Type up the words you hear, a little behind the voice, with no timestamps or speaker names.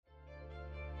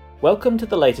Welcome to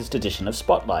the latest edition of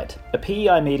Spotlight, a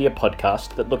PEI Media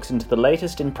podcast that looks into the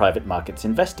latest in private markets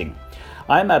investing.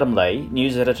 I'm Adam Lay,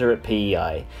 news editor at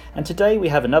PEI, and today we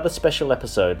have another special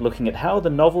episode looking at how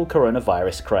the novel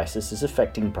coronavirus crisis is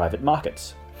affecting private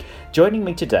markets. Joining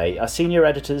me today are senior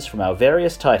editors from our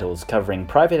various titles covering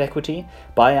private equity,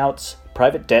 buyouts,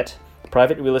 private debt,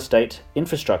 private real estate,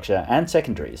 infrastructure, and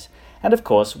secondaries. And of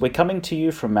course, we're coming to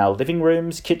you from our living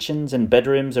rooms, kitchens, and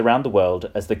bedrooms around the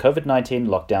world as the COVID-19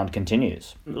 lockdown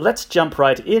continues. Let's jump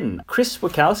right in. Chris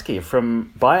Wachowski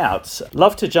from Buyouts.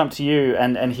 Love to jump to you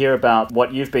and hear about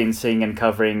what you've been seeing and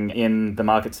covering in the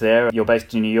markets there. You're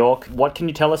based in New York. What can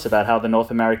you tell us about how the North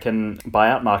American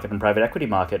buyout market and private equity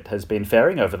market has been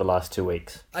faring over the last 2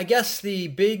 weeks? I guess the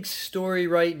big story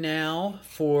right now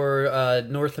for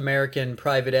North American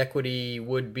private equity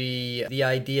would be the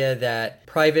idea that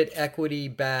private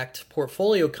equity-backed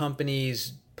portfolio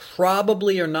companies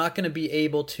probably are not going to be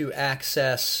able to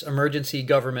access emergency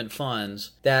government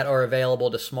funds that are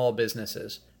available to small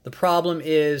businesses. The problem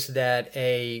is that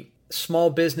a small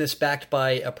business backed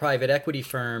by a private equity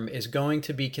firm is going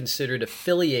to be considered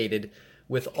affiliated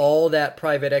with all that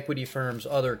private equity firm's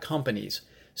other companies.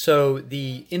 So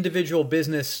the individual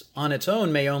business on its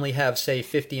own may only have, say,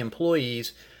 50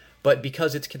 employees, but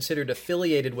because it's considered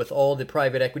affiliated with all the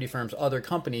private equity firm's other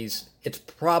companies, it's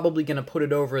probably going to put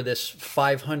it over this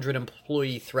 500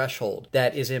 employee threshold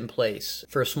that is in place.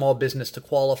 For a small business to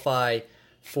qualify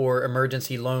for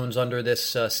emergency loans under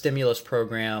this stimulus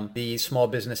program, the small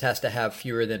business has to have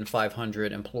fewer than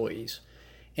 500 employees.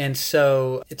 And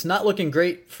so it's not looking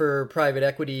great for private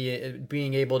equity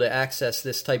being able to access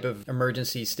this type of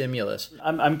emergency stimulus.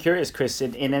 I'm curious, Chris,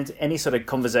 in any sort of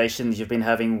conversations you've been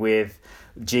having with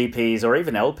GPs or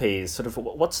even LPs, sort of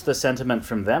what's the sentiment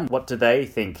from them? What do they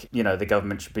think, the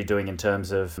government should be doing in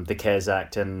terms of the CARES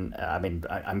Act? And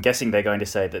I'm guessing they're going to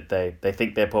say that they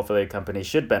think their portfolio companies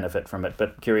should benefit from it,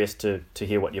 but curious to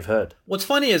hear what you've heard. What's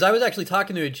funny is I was actually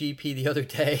talking to a GP the other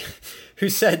day who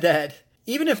said that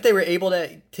even if they were able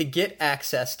to get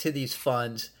access to these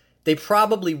funds, they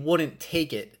probably wouldn't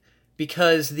take it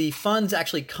because the funds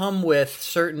actually come with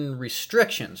certain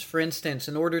restrictions. For instance,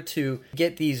 in order to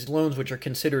get these loans, which are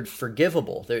considered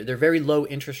forgivable, they're very low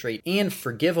interest rate and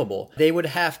forgivable, they would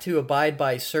have to abide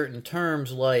by certain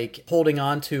terms like holding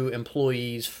on to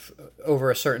employees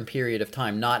over a certain period of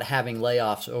time, not having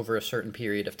layoffs over a certain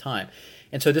period of time.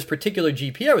 And so this particular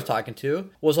GP I was talking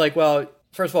to was like, well,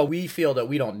 first of all, we feel that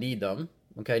we don't need them.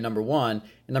 Okay, number one.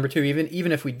 And number two,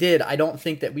 even if we did, I don't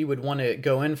think that we would want to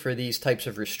go in for these types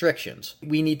of restrictions.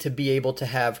 We need to be able to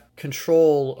have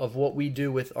control of what we do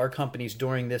with our companies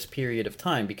during this period of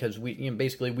time because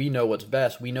basically we know what's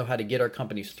best. We know how to get our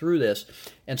companies through this.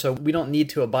 And so we don't need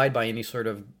to abide by any sort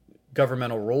of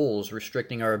governmental rules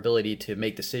restricting our ability to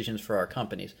make decisions for our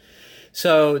companies.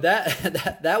 So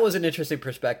that was an interesting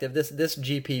perspective. This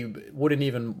GP wouldn't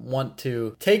even want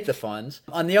to take the funds.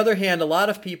 On the other hand, a lot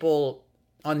of people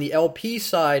on the LP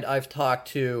side I've talked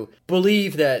to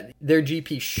believe that their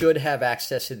GP should have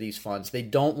access to these funds. They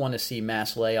don't want to see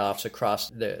mass layoffs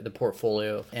across the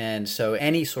portfolio. And so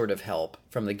any sort of help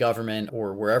from the government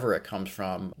or wherever it comes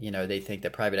from, they think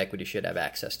that private equity should have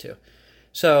access to.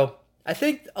 So I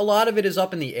think a lot of it is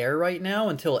up in the air right now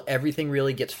until everything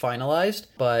really gets finalized.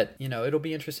 But, it'll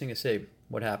be interesting to see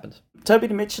what happens. Toby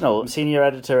Mitchell, senior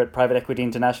editor at Private Equity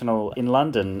International in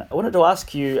London. I wanted to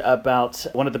ask you about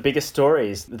one of the biggest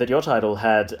stories that your title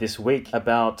had this week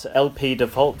about LP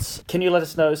defaults. Can you let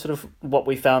us know sort of what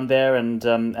we found there and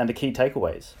the key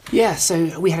takeaways? Yeah,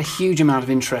 so we had a huge amount of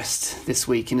interest this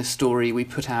week in a story we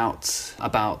put out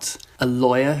about a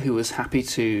lawyer who was happy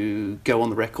to go on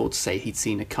the record to say he'd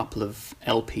seen a couple of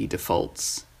LP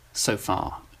defaults so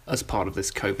far as part of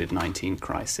this COVID-19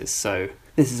 crisis. So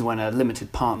this is when a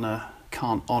limited partner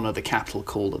can't honour the capital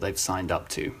call that they've signed up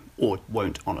to, or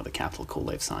won't honour the capital call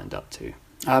they've signed up to.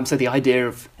 So the idea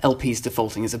of LPs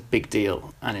defaulting is a big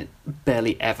deal, and it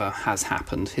barely ever has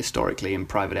happened historically in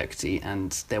private equity,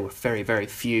 and there were very, very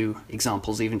few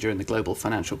examples even during the global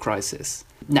financial crisis.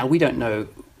 Now, we don't know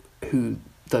who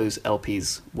those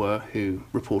LPs were who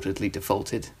reportedly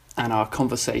defaulted, and our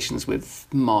conversations with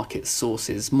market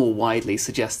sources more widely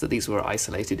suggest that these were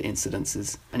isolated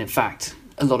incidences. And in fact,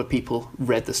 a lot of people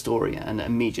read the story and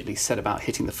immediately set about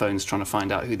hitting the phones trying to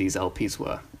find out who these LPs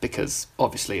were, because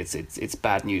obviously it's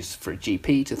bad news for a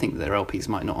GP to think that their LPs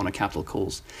might not honour capital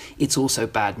calls. It's also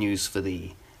bad news for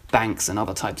the banks and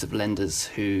other types of lenders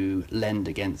who lend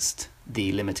against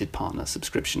the limited partner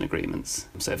subscription agreements.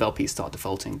 So if LPs start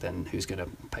defaulting, then who's going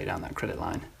to pay down that credit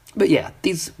line? But yeah,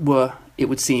 these were, it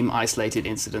would seem, isolated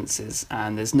incidences,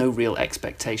 and there's no real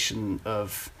expectation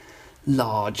of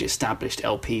large established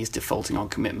LPs defaulting on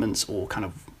commitments, or kind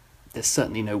of there's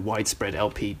certainly no widespread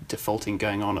LP defaulting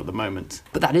going on at the moment.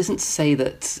 But that isn't to say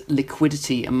that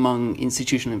liquidity among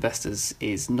institutional investors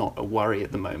is not a worry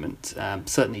at the moment.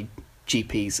 Certainly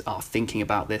GPs are thinking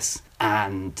about this,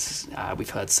 and we've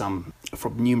heard some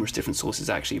from numerous different sources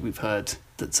actually. We've heard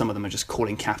that some of them are just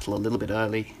calling capital a little bit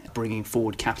early, bringing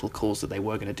forward capital calls that they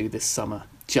were going to do this summer,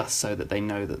 just so that they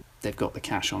know that they've got the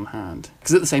cash on hand.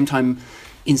 Because at the same time,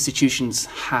 institutions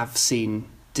have seen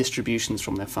distributions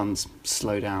from their funds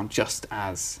slow down, just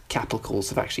as capital calls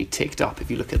have actually ticked up.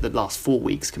 If you look at the last 4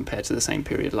 weeks compared to the same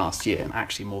period last year,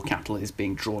 actually more capital is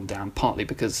being drawn down, partly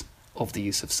because of the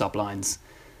use of sublines.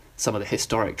 Some of the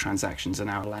historic transactions are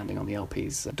now landing on the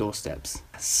LPs' doorsteps.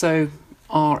 So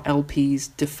are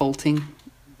LPs defaulting?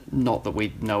 Not that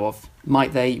we know of.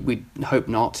 Might they? We hope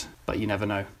not, but you never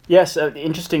know. Yes,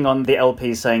 interesting on the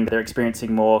LPs saying they're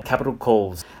experiencing more capital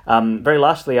calls. Very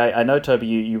lastly, I know, Toby,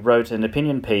 you wrote an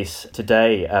opinion piece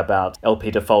today about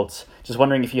LP defaults. Just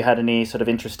wondering if you had any sort of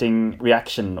interesting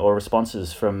reaction or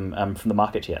responses from the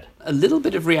market yet. A little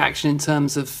bit of reaction in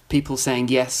terms of people saying,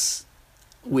 yes,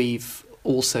 we've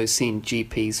also seen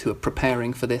GPs who are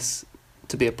preparing for this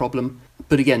to be a problem.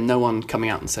 But again, no one coming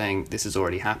out and saying this is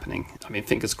already happening. I mean,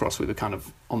 fingers crossed we were kind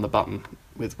of on the button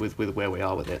with where we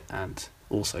are with it, and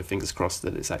also fingers crossed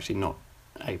that it's actually not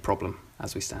a problem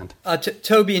as we stand.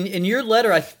 Toby, in your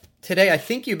letter today, I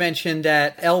think you mentioned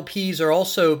that LPs are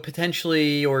also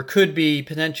potentially or could be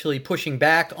potentially pushing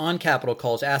back on capital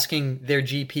calls, asking their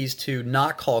GPs to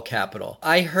not call capital.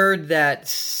 I heard that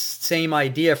same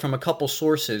idea from a couple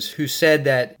sources who said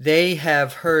that they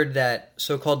have heard that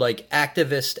so-called like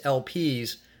activist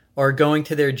LPs are going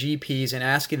to their GPs and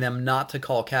asking them not to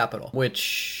call capital,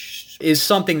 which is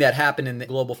something that happened in the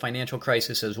global financial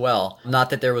crisis as well. Not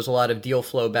that there was a lot of deal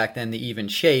flow back then to even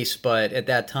chase, but at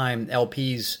that time,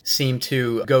 LPs seemed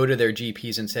to go to their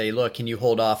GPs and say, look, can you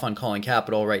hold off on calling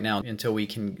capital right now until we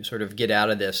can sort of get out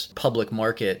of this public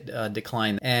market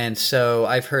decline? And so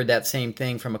I've heard that same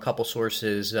thing from a couple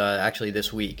sources actually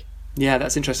this week. Yeah,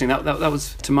 that's interesting. That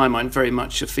was, to my mind, very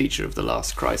much a feature of the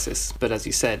last crisis. But as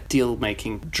you said, deal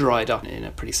making dried up in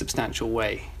a pretty substantial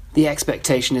way. The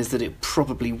expectation is that it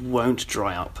probably won't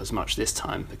dry up as much this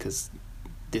time because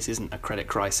this isn't a credit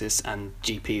crisis and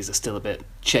GPs are still a bit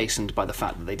chastened by the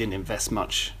fact that they didn't invest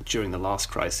much during the last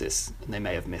crisis and they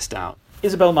may have missed out.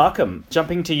 Isabel Markham,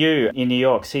 jumping to you in New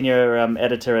York, senior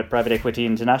editor at Private Equity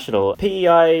International.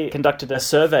 PEI conducted a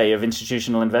survey of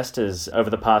institutional investors over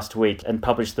the past week and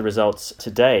published the results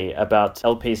today about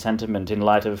LP sentiment in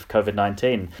light of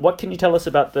COVID-19. What can you tell us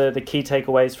about the key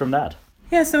takeaways from that?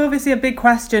 Yeah, so obviously a big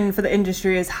question for the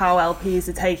industry is how LPs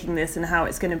are taking this and how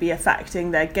it's going to be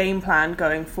affecting their game plan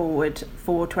going forward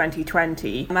for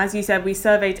 2020. As you said, we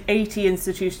surveyed 80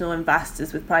 institutional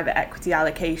investors with private equity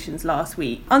allocations last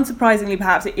week. Unsurprisingly,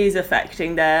 perhaps it is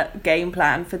affecting their game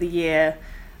plan for the year.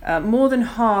 More than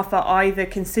half are either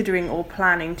considering or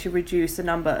planning to reduce the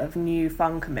number of new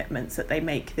fund commitments that they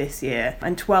make this year,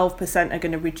 and 12% are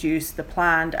going to reduce the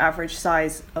planned average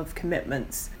size of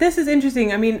commitments. This is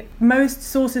interesting. I mean, most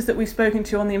sources that we've spoken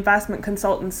to on the investment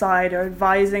consultant side are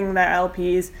advising their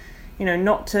LPs,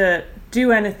 not to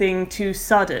do anything too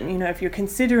sudden. If you're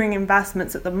considering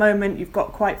investments at the moment, you've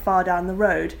got quite far down the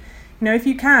road. If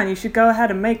you can, you should go ahead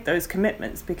and make those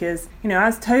commitments because,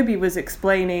 as Toby was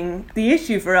explaining, the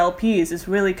issue for LPs is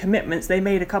really commitments they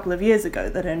made a couple of years ago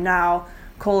that are now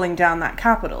calling down that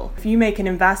capital. If you make an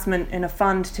investment in a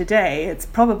fund today, it's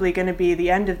probably going to be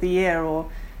the end of the year or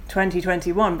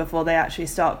 2021 before they actually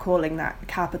start calling that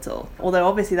capital. Although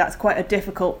obviously that's quite a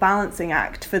difficult balancing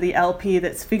act for the LP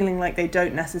that's feeling like they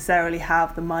don't necessarily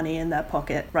have the money in their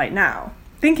pocket right now.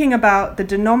 Thinking about the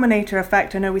denominator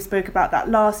effect, I know we spoke about that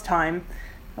last time.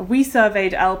 We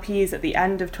surveyed LPs at the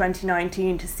end of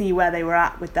 2019 to see where they were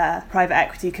at with their private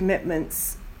equity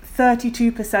commitments.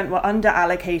 32% were under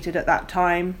allocated at that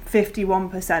time,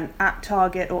 51% at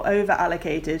target or over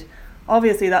allocated.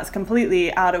 Obviously that's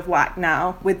completely out of whack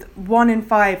now, with 1 in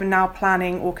 5 are now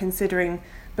planning or considering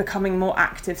becoming more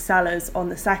active sellers on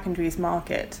the secondaries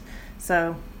market.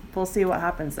 So we'll see what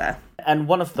happens there. And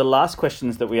one of the last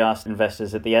questions that we asked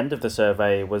investors at the end of the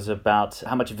survey was about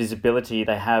how much visibility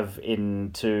they have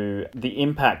into the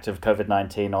impact of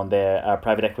COVID-19 on their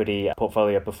private equity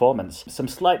portfolio performance. Some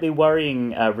slightly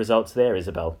worrying results there,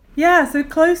 Isabel. Yeah, so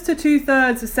close to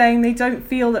 2/3 are saying they don't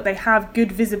feel that they have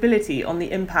good visibility on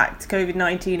the impact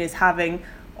COVID-19 is having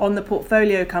on the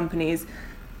portfolio companies.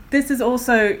 This is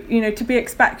also, to be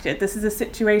expected. This is a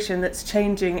situation that's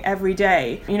changing every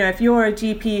day. If you're a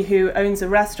GP who owns a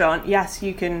restaurant, yes,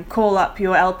 you can call up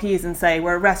your LPs and say,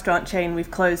 we're a restaurant chain, we've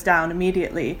closed down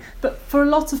immediately. But for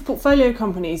lots of portfolio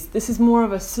companies, this is more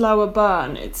of a slower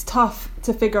burn. It's tough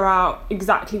to figure out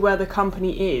exactly where the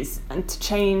company is and to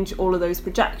change all of those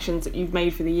projections that you've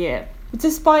made for the year. But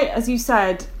despite, as you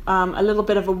said, a little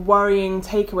bit of a worrying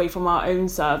takeaway from our own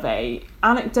survey,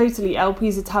 anecdotally,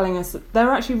 LPs are telling us that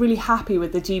they're actually really happy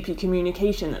with the GP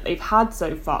communication that they've had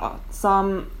so far,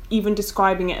 some even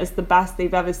describing it as the best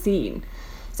they've ever seen.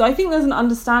 So I think there's an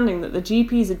understanding that the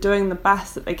GPs are doing the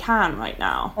best that they can right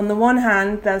now. On the one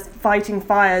hand, there's fighting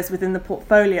fires within the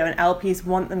portfolio, and LPs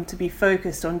want them to be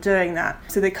focused on doing that.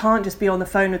 So they can't just be on the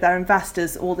phone with their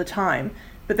investors all the time.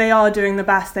 But they are doing the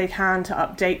best they can to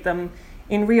update them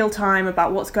in real time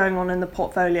about what's going on in the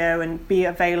portfolio and be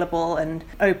available and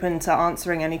open to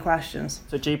answering any questions.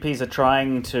 So GPs are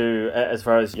trying to, as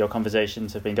far as your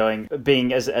conversations have been going,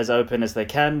 being as open as they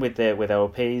can with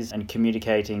LPs and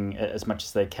communicating as much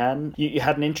as they can. You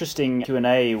had an interesting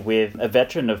Q&A with a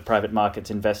veteran of private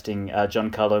markets investing,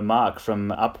 Giancarlo Mark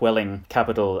from Upwelling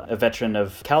Capital, a veteran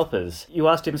of CalPERS. You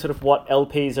asked him sort of what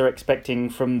LPs are expecting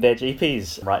from their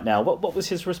GPs right now. What was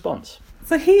his response?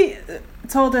 So he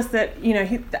told us that,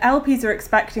 the LPs are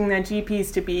expecting their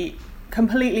GPs to be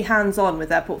completely hands-on with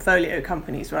their portfolio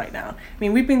companies right now. I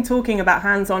mean, we've been talking about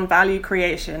hands-on value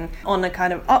creation on the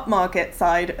kind of upmarket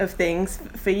side of things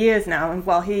for years now, and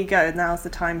well, here you go, now's the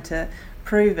time to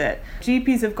prove it.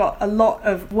 GPs have got a lot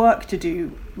of work to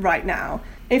do right now.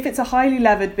 If it's a highly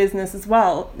levered business as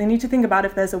well, they need to think about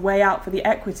if there's a way out for the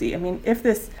equity. I mean, if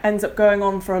this ends up going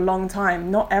on for a long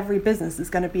time, not every business is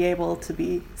going to be able to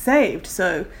be saved.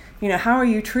 So, how are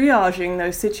you triaging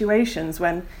those situations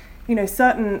when,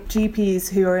 certain GPs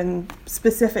who are in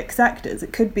specific sectors,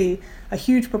 it could be a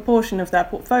huge proportion of their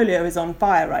portfolio is on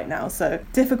fire right now. So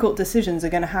difficult decisions are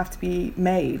going to have to be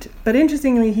made. But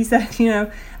interestingly, he said,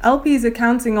 LPs are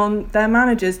counting on their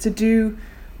managers to do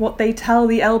what they tell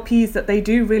the LPs that they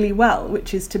do really well,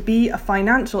 which is to be a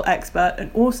financial expert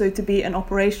and also to be an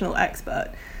operational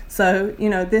expert. So,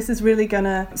 this is really going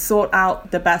to sort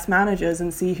out the best managers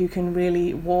and see who can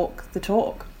really walk the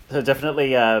talk. So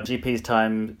definitely GP's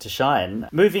time to shine.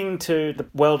 Moving to the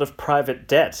world of private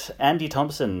debt, Andy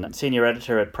Thompson, senior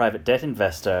editor at Private Debt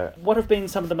Investor. What have been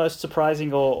some of the most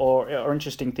surprising or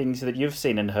interesting things that you've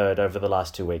seen and heard over the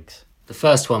last 2 weeks? The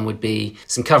first one would be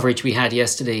some coverage we had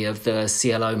yesterday of the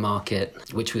CLO market,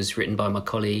 which was written by my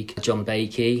colleague, John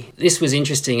Bakey. This was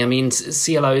interesting. I mean,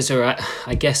 CLOs are,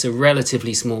 I guess, a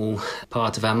relatively small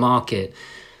part of our market,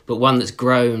 but one that's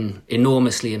grown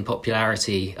enormously in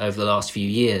popularity over the last few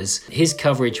years. His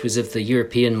coverage was of the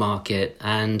European market,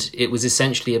 and it was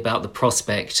essentially about the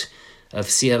prospect of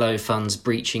CLO funds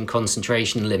breaching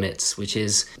concentration limits, which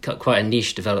is quite a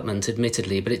niche development,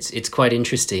 admittedly, but it's quite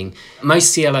interesting.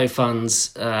 Most CLO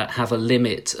funds have a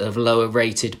limit of lower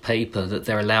rated paper that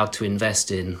they're allowed to invest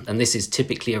in, and this is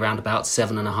typically around about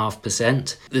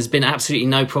 7.5%. There's been absolutely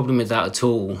no problem with that at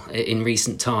all in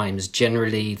recent times.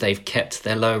 Generally, they've kept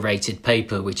their low rated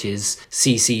paper, which is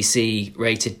CCC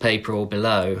rated paper or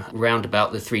below, around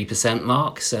about the 3%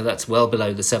 mark, so that's well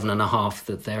below the 7.5%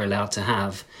 that they're allowed to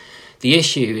have. The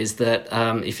issue is that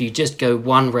if you just go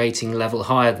one rating level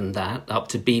higher than that, up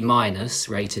to B-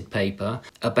 rated paper,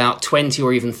 about 20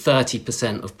 or even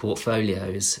 30% of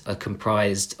portfolios are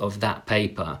comprised of that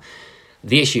paper.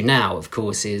 The issue now, of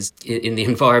course, is in the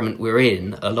environment we're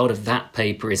in, a lot of that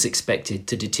paper is expected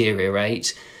to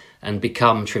deteriorate and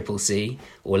become CCC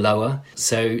or lower.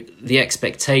 So the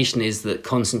expectation is that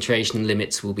concentration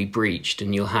limits will be breached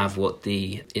and you'll have what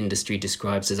the industry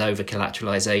describes as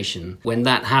over-collateralization. When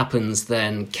that happens,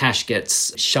 then cash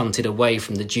gets shunted away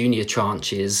from the junior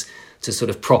tranches to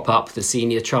sort of prop up the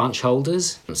senior tranche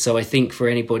holders. So I think for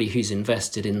anybody who's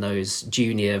invested in those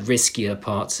junior, riskier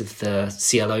parts of the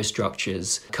CLO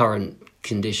structures, current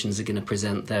conditions are going to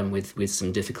present them with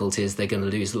some difficulties. They're going to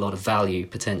lose a lot of value,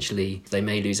 potentially. They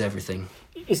may lose everything.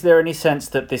 Is there any sense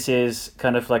that this is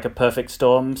kind of like a perfect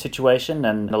storm situation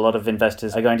and a lot of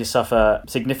investors are going to suffer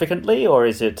significantly, or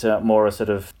is it more a sort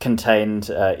of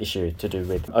contained issue to do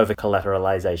with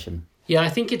over-collateralization? Yeah, I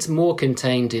think it's more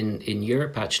contained in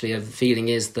Europe, actually. The feeling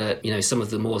is that, some of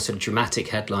the more sort of dramatic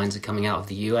headlines are coming out of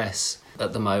the US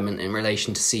at the moment in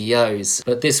relation to CEOs.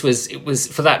 But it was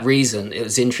for that reason, it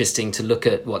was interesting to look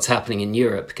at what's happening in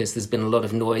Europe, because there's been a lot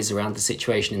of noise around the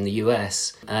situation in the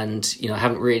US. And, I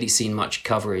haven't really seen much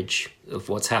coverage of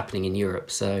what's happening in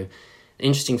Europe. So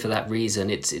interesting for that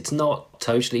reason. It's not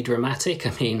totally dramatic.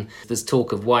 I mean, there's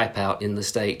talk of wipeout in the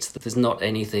States. There's not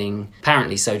anything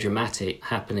apparently so dramatic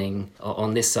happening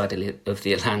on this side of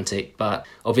the Atlantic. But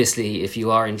obviously, if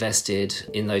you are invested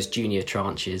in those junior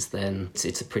tranches, then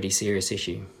it's a pretty serious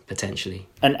issue, potentially.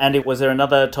 And Andy, was there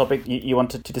another topic you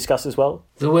wanted to discuss as well?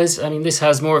 There was. I mean, this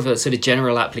has more of a sort of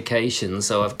general application.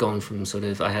 So I've gone from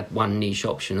I had one niche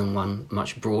option and one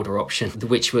much broader option,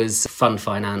 which was fund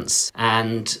finance.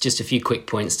 And just a few quick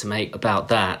points to make about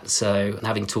that. So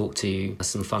having talked to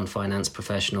some fund finance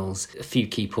professionals, a few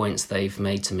key points they've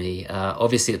made to me.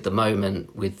 Obviously, at the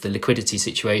moment, with the liquidity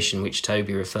situation, which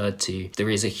Toby referred to, there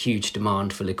is a huge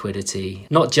demand for liquidity,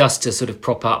 not just to sort of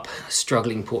prop up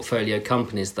struggling portfolio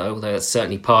companies, though, although that's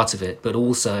certainly part of it, but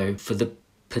also for the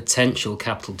potential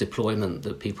capital deployment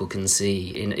that people can see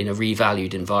in a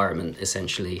revalued environment,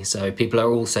 essentially. So people are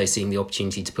also seeing the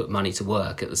opportunity to put money to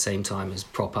work at the same time as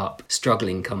prop up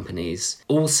struggling companies.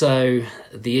 Also,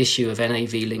 the issue of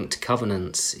NAV-linked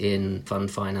covenants in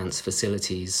fund finance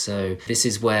facilities. So this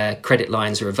is where credit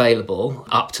lines are available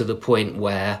up to the point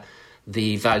where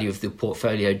the value of the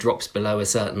portfolio drops below a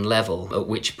certain level, at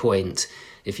which point,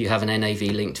 if you have an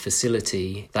NAV-linked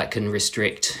facility, that can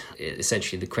restrict,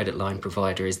 essentially the credit line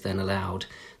provider is then allowed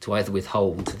to either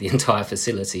withhold the entire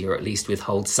facility or at least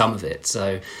withhold some of it.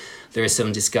 So there are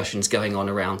some discussions going on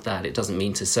around that. It doesn't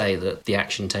mean to say that the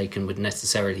action taken would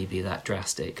necessarily be that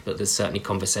drastic, but there's certainly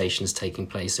conversations taking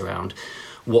place around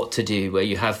what to do where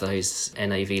you have those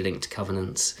NAV-linked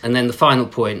covenants. And then the final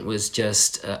point was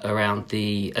just around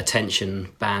the attention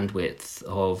bandwidth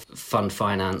of fund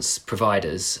finance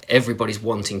providers. Everybody's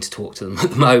wanting to talk to them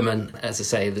at the moment. As I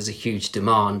say, there's a huge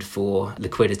demand for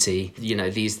liquidity. You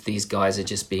know, these guys are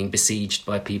just being besieged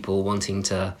by people wanting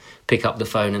to pick up the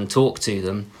phone and talk to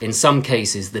them. In some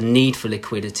cases, the need for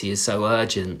liquidity is so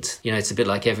urgent. You know, it's a bit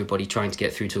like everybody trying to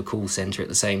get through to a call center at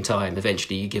the same time.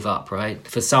 Eventually you give up, right?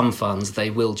 For some funds,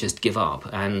 they will just give up.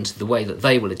 And the way that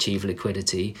they will achieve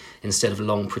liquidity, instead of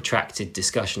long protracted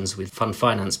discussions with fund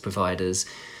finance providers,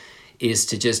 is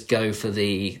to just go for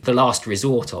the last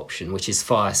resort option, which is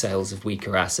fire sales of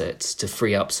weaker assets to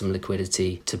free up some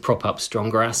liquidity, to prop up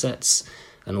stronger assets.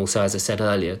 And also, as I said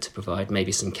earlier, to provide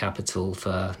maybe some capital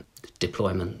for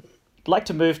deployment. I'd like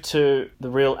to move to the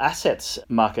real assets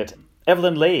market.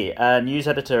 Evelyn Lee, a news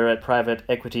editor at Private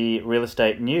Equity Real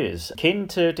Estate News. Keen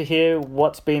to hear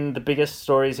what's been the biggest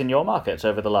stories in your market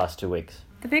over the last 2 weeks.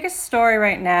 The biggest story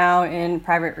right now in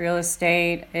private real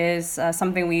estate is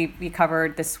something we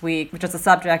covered this week, which is the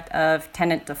subject of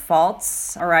tenant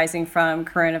defaults arising from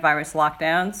coronavirus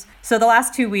lockdowns. So the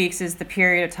last 2 weeks is the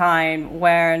period of time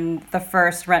when the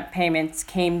first rent payments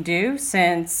came due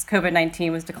since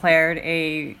COVID-19 was declared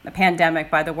a pandemic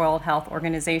by the World Health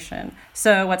Organization.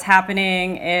 So what's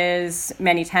happening is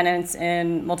many tenants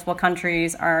in multiple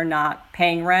countries are not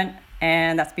paying rent.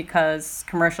 And that's because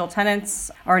commercial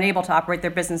tenants are unable to operate their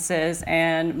businesses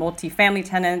and multifamily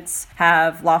tenants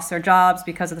have lost their jobs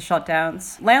because of the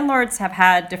shutdowns. Landlords have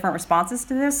had different responses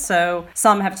to this. So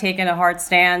some have taken a hard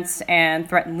stance and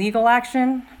threatened legal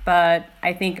action, but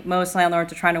I think most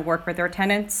landlords are trying to work with their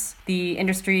tenants. The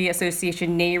industry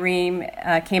association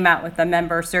NAREIM came out with the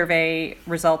member survey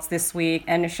results this week,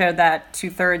 and it showed that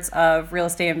 2/3 of real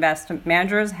estate investment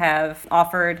managers have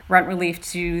offered rent relief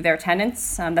to their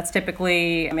tenants. That's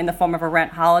typically in the form of a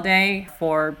rent holiday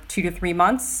for 2 to 3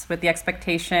 months, with the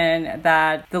expectation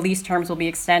that the lease terms will be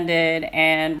extended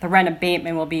and the rent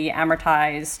abatement will be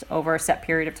amortized over a set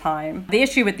period of time. The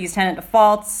issue with these tenant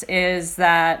defaults is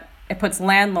that it puts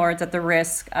landlords at the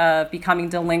risk of becoming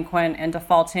delinquent and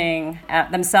defaulting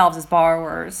themselves as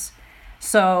borrowers.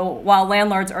 So while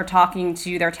landlords are talking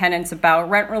to their tenants about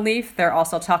rent relief, they're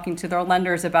also talking to their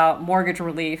lenders about mortgage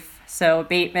relief, so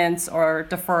abatements or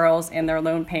deferrals in their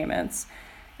loan payments.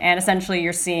 And essentially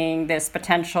you're seeing this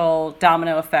potential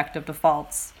domino effect of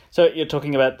defaults. So you're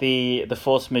talking about the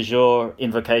force majeure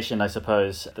invocation, I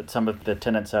suppose, that some of the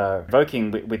tenants are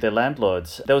invoking with their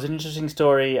landlords. There was an interesting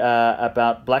story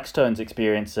about Blackstone's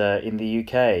experience in the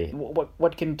UK.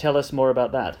 What can you tell us more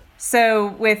about that?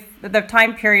 So with the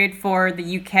time period for the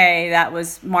UK, that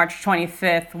was March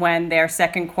 25th when their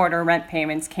second quarter rent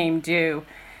payments came due.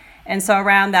 And so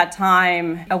around that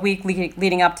time, a week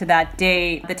leading up to that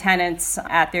date, the tenants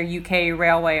at their UK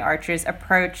railway arches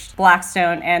approached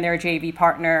Blackstone and their JV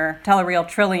partner, Telereal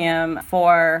Trillium,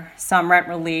 for some rent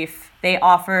relief. They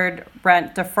offered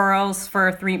rent deferrals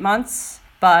for 3 months,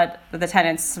 but the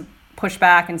tenants pushed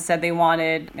back and said they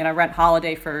wanted rent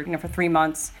holiday for 3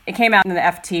 months. It came out in the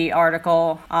FT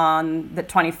article on the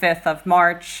 25th of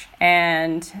March,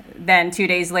 and then 2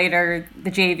 days later,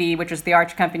 the JV, which is the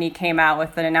Arch company, came out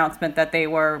with an announcement that they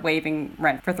were waiving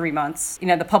rent for 3 months.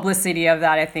 The publicity of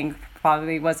that, I think,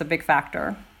 probably was a big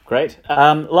factor. Great.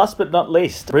 Last but not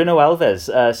least, Bruno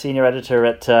Alves, Senior Editor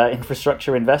at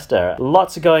Infrastructure Investor.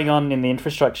 Lots going on in the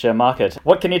infrastructure market.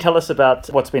 What can you tell us about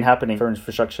what's been happening for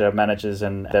infrastructure managers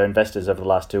and their investors over the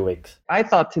last 2 weeks? I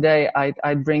thought today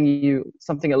I'd bring you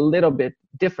something a little bit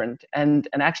different and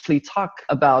actually talk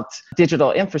about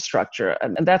digital infrastructure.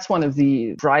 And that's one of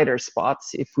the brighter spots,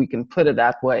 if we can put it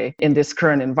that way, in this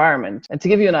current environment. And to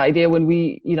give you an idea, when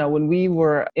we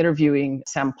were interviewing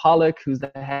Sam Pollock, who's the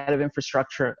head of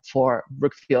infrastructure for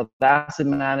Brookfield Asset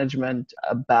Management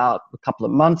about a couple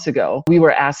of months ago, we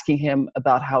were asking him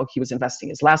about how he was investing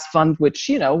his last fund, which,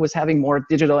 was having more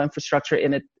digital infrastructure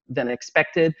in it than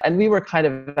expected. And we were kind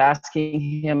of asking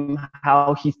him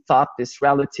how he thought this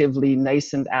relatively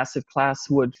nascent asset class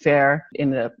would fare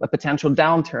in a potential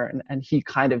downturn. And he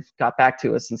kind of got back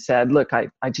to us and said, look, I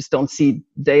just don't see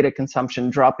data consumption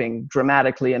dropping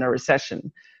dramatically in a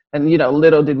recession. And,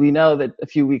 little did we know that a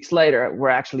few weeks later, we're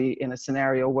actually in a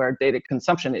scenario where data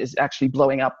consumption is actually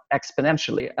blowing up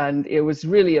exponentially. And it was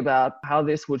really about how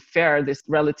this would fare, this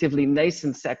relatively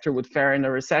nascent sector would fare in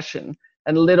a recession.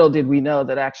 And little did we know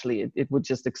that actually it would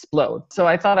just explode. So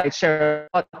I thought I'd share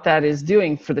what that is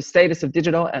doing for the status of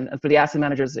digital and for the asset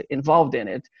managers involved in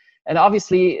it. And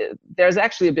obviously, there's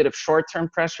actually a bit of short-term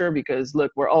pressure because,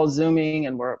 look, we're all Zooming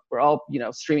and we're all,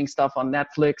 streaming stuff on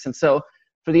Netflix. And so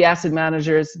for the asset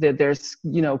managers, there's,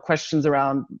 questions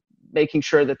around making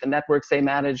sure that the networks they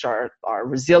manage are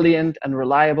resilient and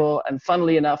reliable. And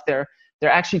funnily enough, they're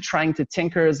actually trying to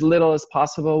tinker as little as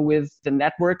possible with the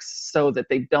networks so that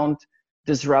they don't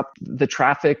disrupt the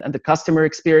traffic and the customer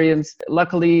experience.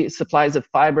 Luckily, supplies of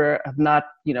fiber have not,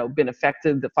 been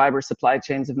affected. The fiber supply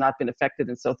chains have not been affected.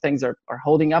 And so things are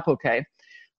holding up okay.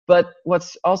 But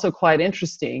what's also quite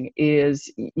interesting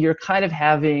is you're kind of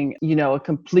having,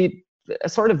 a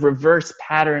sort of reverse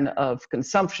pattern of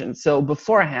consumption. So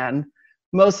beforehand,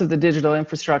 most of the digital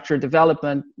infrastructure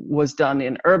development was done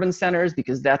in urban centers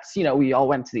because that's, we all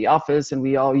went to the office and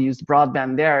we all used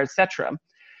broadband there, etc.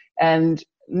 And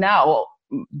now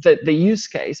the use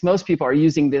case, most people are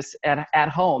using this at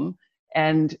home,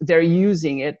 and they're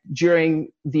using it during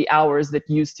the hours that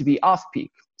used to be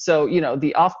off-peak. So,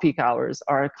 the off-peak hours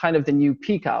are kind of the new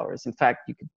peak hours. In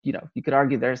fact, you could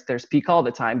argue there's peak all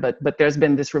the time, but there's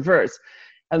been this reverse.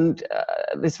 And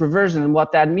this reversion, and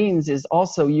what that means is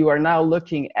also you are now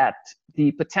looking at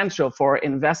the potential for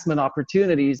investment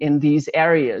opportunities in these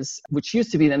areas, which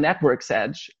used to be the network's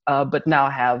edge, but now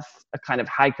have a kind of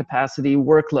high capacity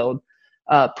workload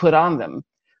put on them.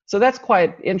 So that's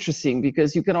quite interesting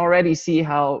because you can already see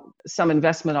how some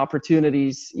investment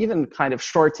opportunities, even kind of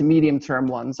short to medium term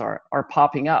ones, are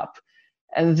popping up.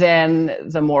 And then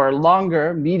the more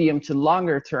medium to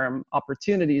longer term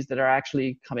opportunities that are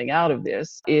actually coming out of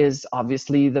this is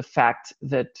obviously the fact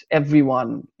that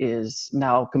everyone is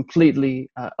now completely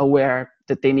aware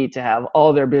that they need to have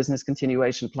all their business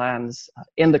continuation plans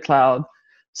in the cloud,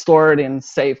 stored in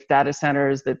safe data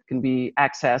centers that can be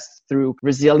accessed through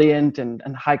resilient and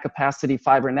high capacity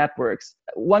fiber networks.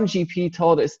 One GP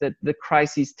told us that the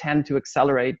crises tend to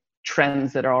accelerate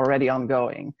trends that are already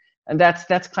ongoing. And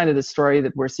that's kind of the story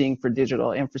that we're seeing for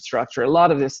digital infrastructure. A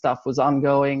lot of this stuff was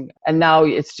ongoing, and now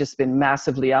it's just been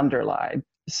massively underlined.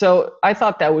 So I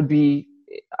thought that would be,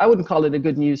 I wouldn't call it a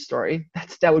good news story.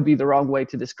 That would be the wrong way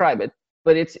to describe it.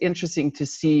 But it's interesting to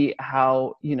see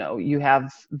how, you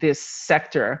have this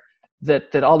sector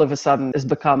that all of a sudden has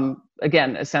become,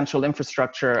 again, essential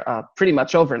infrastructure pretty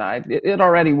much overnight. It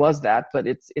already was that, but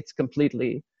it's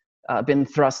completely been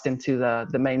thrust into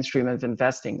the mainstream of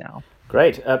investing now.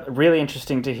 Great. Really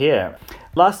interesting to hear.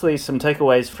 Lastly, some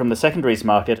takeaways from the secondaries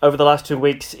market. Over the last 2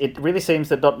 weeks, it really seems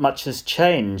that not much has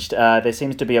changed. There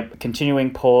seems to be a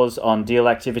continuing pause on deal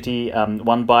activity.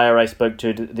 One buyer I spoke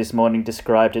to this morning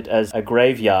described it as a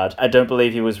graveyard. I don't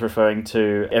believe he was referring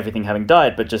to everything having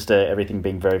died, but just everything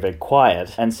being very, very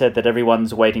quiet, and said that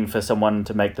everyone's waiting for someone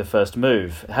to make the first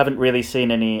move. Haven't really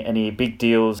seen any big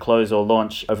deals close or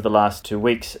launch over the last 2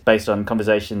 weeks based on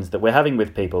conversations that we're having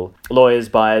with people. Lawyers,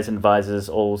 buyers, advisors,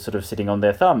 all sort of sitting on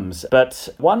their thumbs. But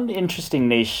one interesting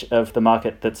niche of the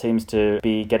market that seems to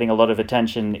be getting a lot of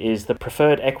attention is the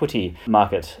preferred equity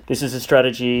market. This is a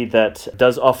strategy that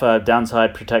does offer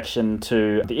downside protection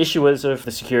to the issuers of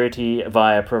the security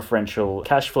via preferential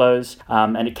cash flows,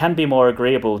 and it can be more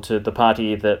agreeable to the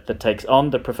party that takes on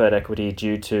the preferred equity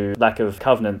due to lack of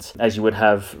covenants, as you would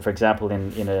have, for example,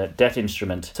 in a debt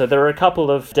instrument. So there are a couple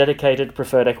of dedicated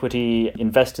preferred equity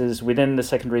investors within the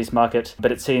secondaries market,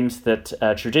 but it seems that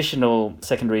that traditional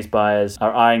secondaries buyers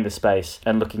are eyeing the space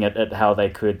and looking at how they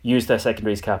could use their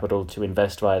secondaries capital to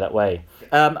invest via that way.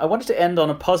 I wanted to end on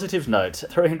a positive note,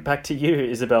 throwing it back to you,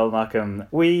 Isabel Markham.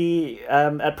 We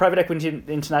at Private Equity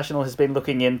International has been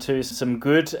looking into some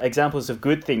good examples of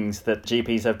good things that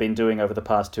GPs have been doing over the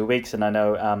past 2 weeks, and I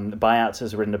know Buyouts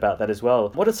has written about that as well.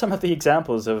 What are some of the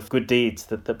examples of good deeds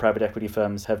that private equity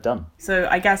firms have done? So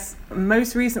I guess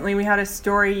most recently we had a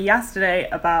story yesterday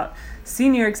about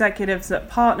senior executives at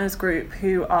Partners Group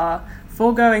who are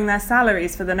foregoing their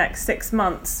salaries for the next 6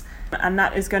 months, and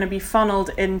that is going to be funneled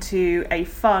into a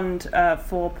fund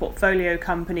for portfolio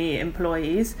company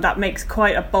employees. That makes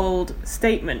quite a bold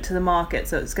statement to the market,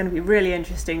 so it's going to be really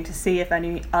interesting to see if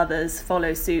any others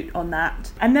follow suit on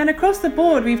that. And then across the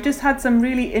board, we've just had some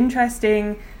really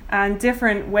interesting and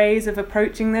different ways of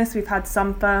approaching this. We've had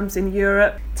some firms in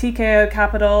Europe, TKO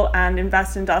Capital and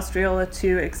Invest Industrial are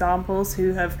 2 examples,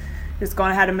 who have just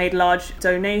gone ahead and made large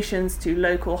donations to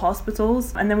local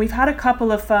hospitals. And then we've had a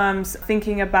couple of firms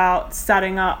thinking about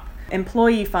setting up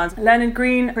employee funds. Leonard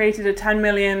Green created a $10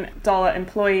 million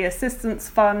employee assistance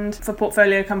fund for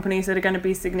portfolio companies that are going to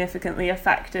be significantly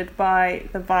affected by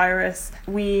the virus.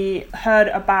 We heard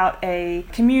about a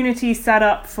community set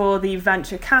up for the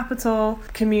venture capital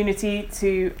community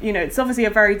to, it's obviously a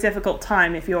very difficult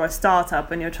time if you're a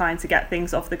startup and you're trying to get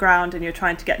things off the ground and you're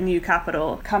trying to get new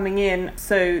capital coming in.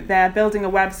 So they're building a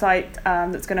website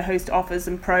that's going to host offers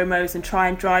and promos and try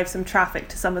and drive some traffic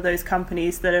to some of those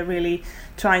companies that are really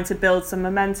trying to build some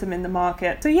momentum in the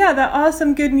market. So yeah, there are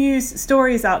some good news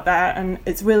stories out there, and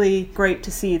it's really great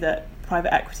to see that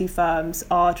private equity firms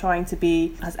are trying to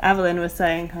be, as Evelyn was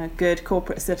saying, kind of good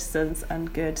corporate citizens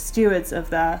and good stewards of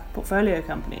their portfolio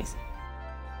companies.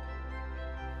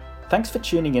 Thanks for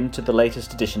tuning in to the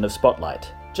latest edition of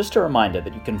Spotlight. Just a reminder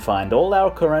that you can find all our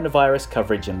coronavirus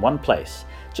coverage in one place.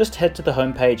 Just head to the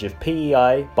homepage of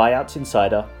PEI, Buyouts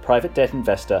Insider, Private Debt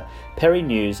Investor, Perry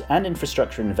News and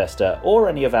Infrastructure Investor, or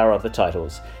any of our other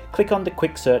titles. Click on the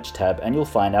Quick Search tab and you'll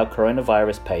find our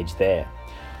coronavirus page there.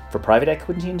 For Private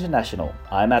Equity International,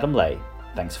 I'm Adam Lay.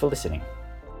 Thanks for listening.